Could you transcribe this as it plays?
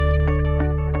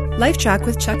LifeTrac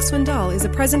with Chuck Swindoll is a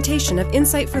presentation of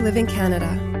Insight for Living Canada.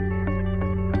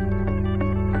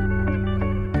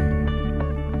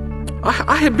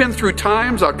 I have been through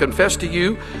times, I'll confess to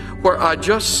you, where I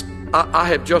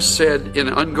have just said in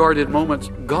unguarded moments,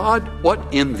 God, what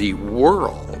in the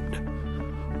world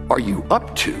are you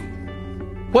up to?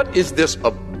 What is this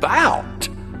about?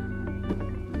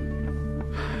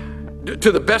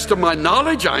 To the best of my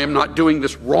knowledge, I am not doing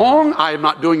this wrong. I am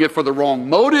not doing it for the wrong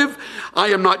motive. I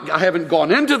haven't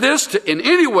gone into this to in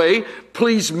any way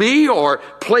please me or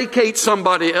placate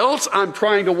somebody else. I'm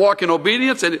trying to walk in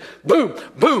obedience, and boom,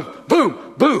 boom,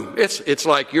 boom, boom. It's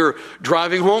like you're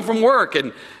driving home from work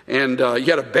and you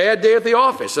had a bad day at the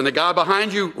office, and the guy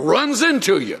behind you runs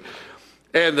into you.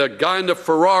 And the guy in the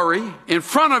Ferrari in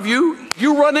front of you,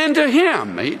 you run into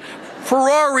him.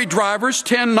 Ferrari drivers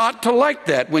tend not to like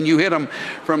that when you hit them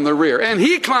from the rear. And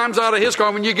he climbs out of his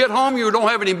car. When you get home, you don't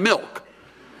have any milk.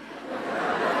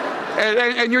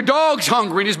 And your dog's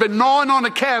hungry and he's been gnawing on a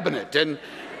cabinet. And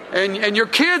your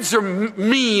kids are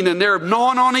mean and they're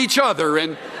gnawing on each other.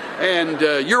 And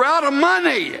you're out of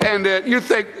money. And you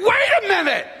think, wait a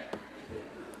minute.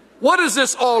 What is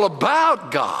this all about,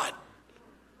 God?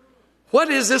 What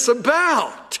is this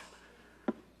about?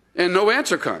 And no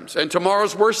answer comes. And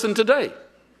tomorrow's worse than today.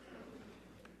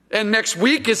 And next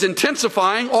week is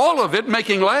intensifying all of it,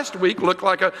 making last week look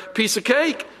like a piece of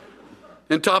cake.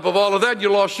 On top of all of that, you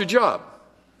lost your job.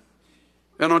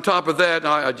 And on top of that,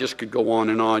 I just could go on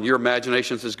and on. Your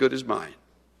imagination's as good as mine.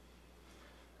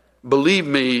 Believe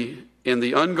me, in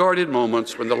the unguarded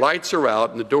moments when the lights are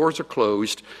out and the doors are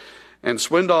closed and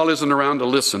Swindoll isn't around to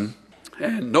listen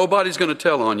and nobody's going to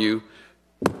tell on you,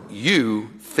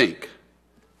 you think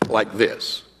like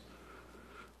this,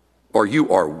 or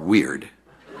you are weird.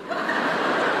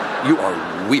 You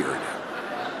are weird.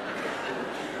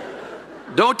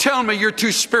 Don't tell me you're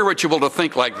too spiritual to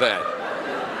think like that.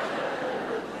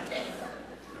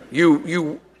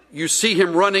 You see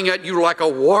him running at you like a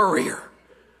warrior.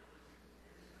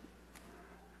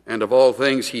 And of all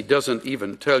things, he doesn't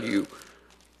even tell you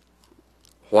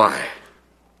why.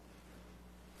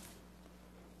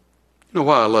 You know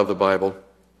why I love the Bible?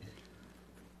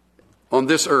 On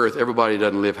this earth, everybody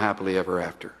doesn't live happily ever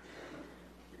after.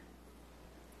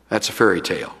 That's a fairy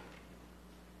tale.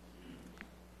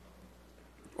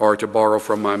 Or to borrow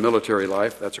from my military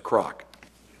life, that's a crock.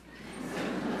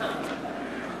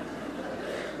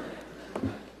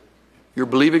 You're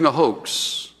believing a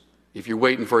hoax if you're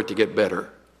waiting for it to get better.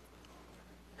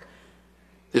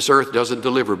 This earth doesn't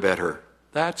deliver better.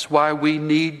 That's why we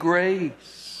need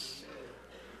grace.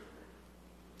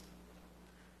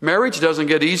 Marriage doesn't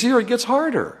get easier, it gets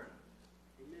harder.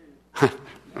 All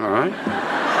right?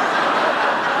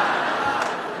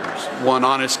 There's one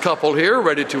honest couple here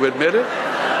ready to admit it.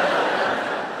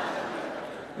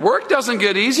 Work doesn't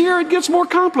get easier, it gets more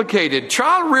complicated.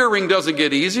 Child rearing doesn't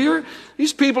get easier.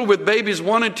 These people with babies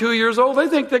 1 and 2 years old, they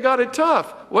think they got it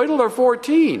tough. Wait till they're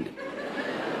 14.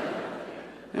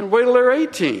 And wait till they're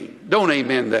 18. Don't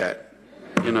amen that.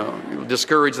 You'll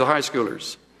discourage the high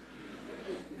schoolers.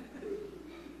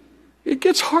 It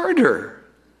gets harder.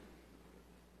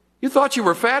 You thought you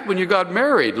were fat when you got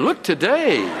married. Look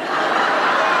today.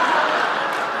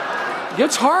 It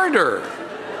gets harder.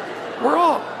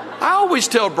 I always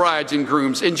tell brides and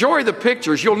grooms, enjoy the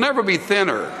pictures. You'll never be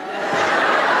thinner.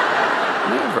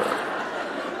 Never.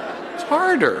 It's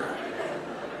harder.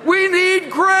 We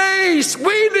need grace.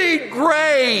 We need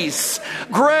grace.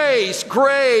 Grace,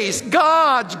 grace,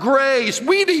 God's grace.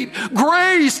 We need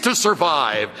grace to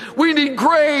survive. We need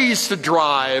grace to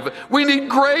drive. We need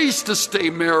grace to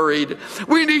stay married.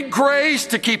 We need grace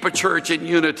to keep a church in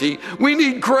unity. We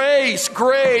need grace,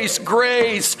 grace,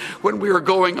 grace when we are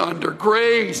going under.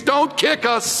 Grace. Don't kick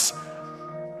us.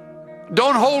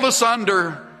 Don't hold us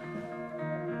under.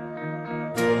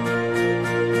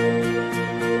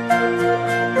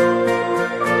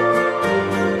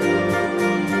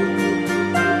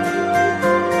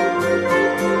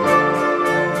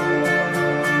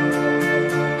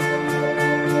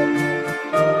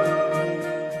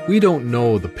 We don't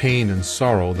know the pain and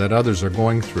sorrow that others are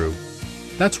going through.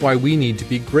 That's why we need to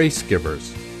be grace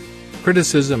givers.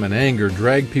 Criticism and anger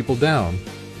drag people down,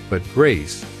 but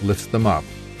grace lifts them up.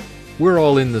 We're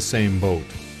all in the same boat,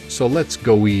 so let's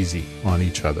go easy on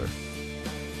each other.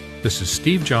 This is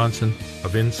Steve Johnson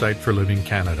of Insight for Living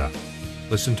Canada.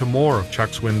 Listen to more of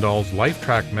Chuck Swindoll's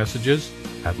LifeTrac messages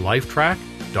at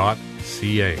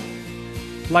lifetrac.ca.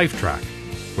 LifeTrac,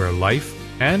 where life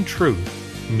and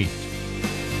truth meet.